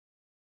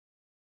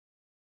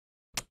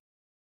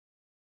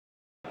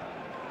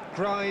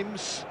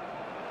Grimes.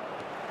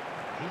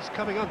 He's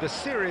coming under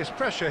serious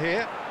pressure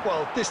here.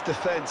 Well, this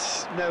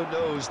defence now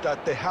knows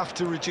that they have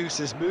to reduce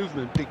his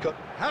movement because...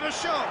 Had a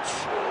shot!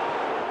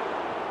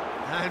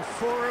 And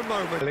for a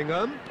moment...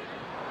 Bellingham.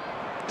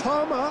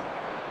 Palmer!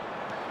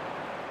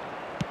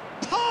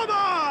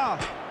 Palmer!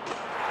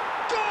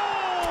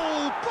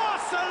 Goal!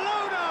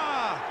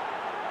 Barcelona!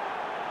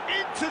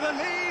 Into the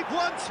lead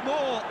once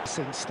more.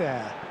 Since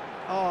there.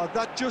 Oh,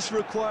 that just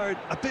required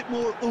a bit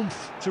more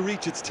oomph to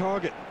reach its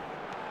target.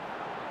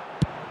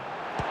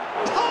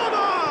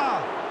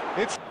 Palmer!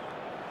 It's...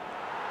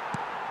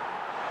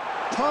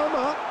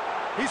 Palmer!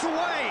 He's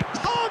away!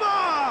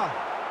 Palmer!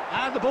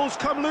 And the ball's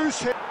come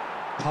loose here.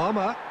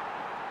 Palmer.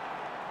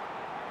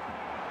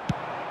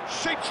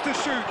 Shapes to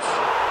shoot.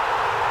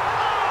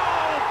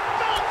 Oh,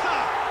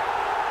 belter!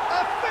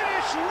 A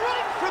finish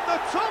right from the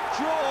top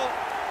draw.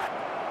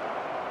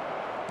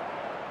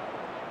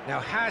 Now,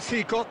 has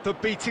he got the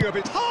beating of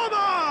it?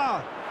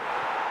 Palmer!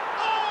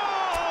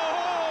 Oh!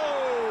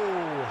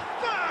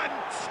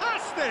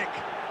 Fantastic!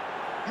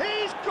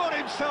 He's got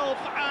himself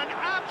an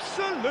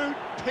absolute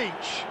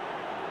peach.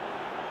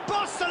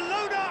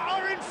 Barcelona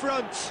are in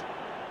front.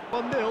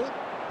 1-0.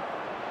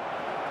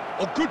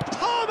 Oh, good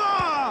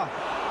Palmer!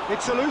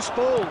 It's a loose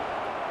ball.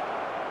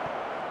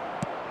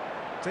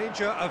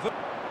 Danger of...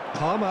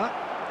 Palmer.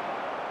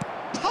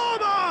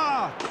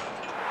 Palmer!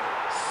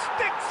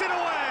 Sticks it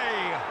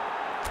away!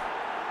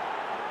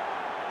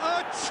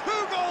 A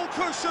two-goal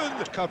cushion!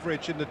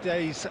 Coverage in the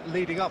days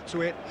leading up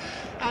to it,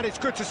 and it's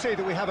good to see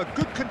that we have a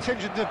good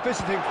contingent of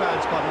visiting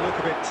fans by the look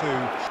of it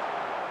too.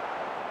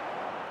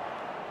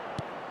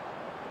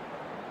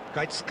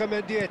 Gaitska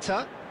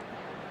Mendieta.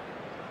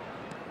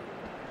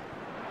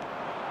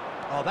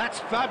 Oh, that's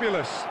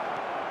fabulous!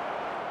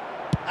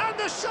 And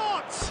the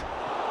shot!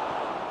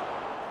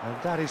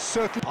 And that is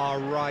certainly... are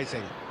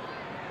rising.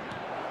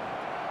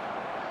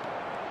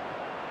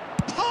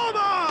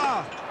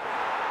 Palmer!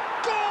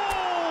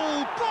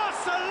 Goal!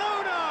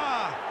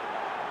 Barcelona!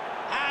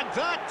 And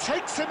that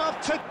takes him up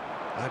to...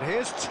 And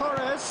here's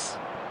Torres,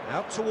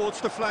 out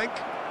towards the flank.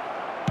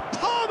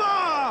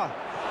 Palmer!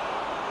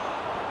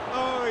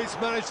 Oh, he's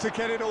managed to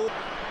get it all.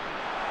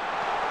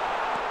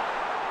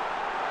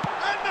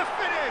 And the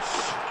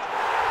finish!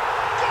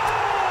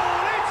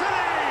 Goal,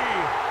 Italy!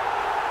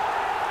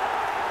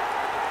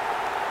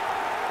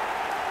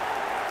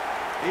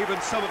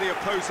 Even some of the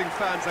opposing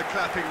fans are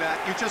clapping that.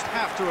 You just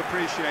have to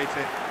appreciate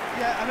it.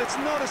 Yeah, and it's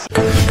not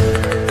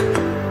a...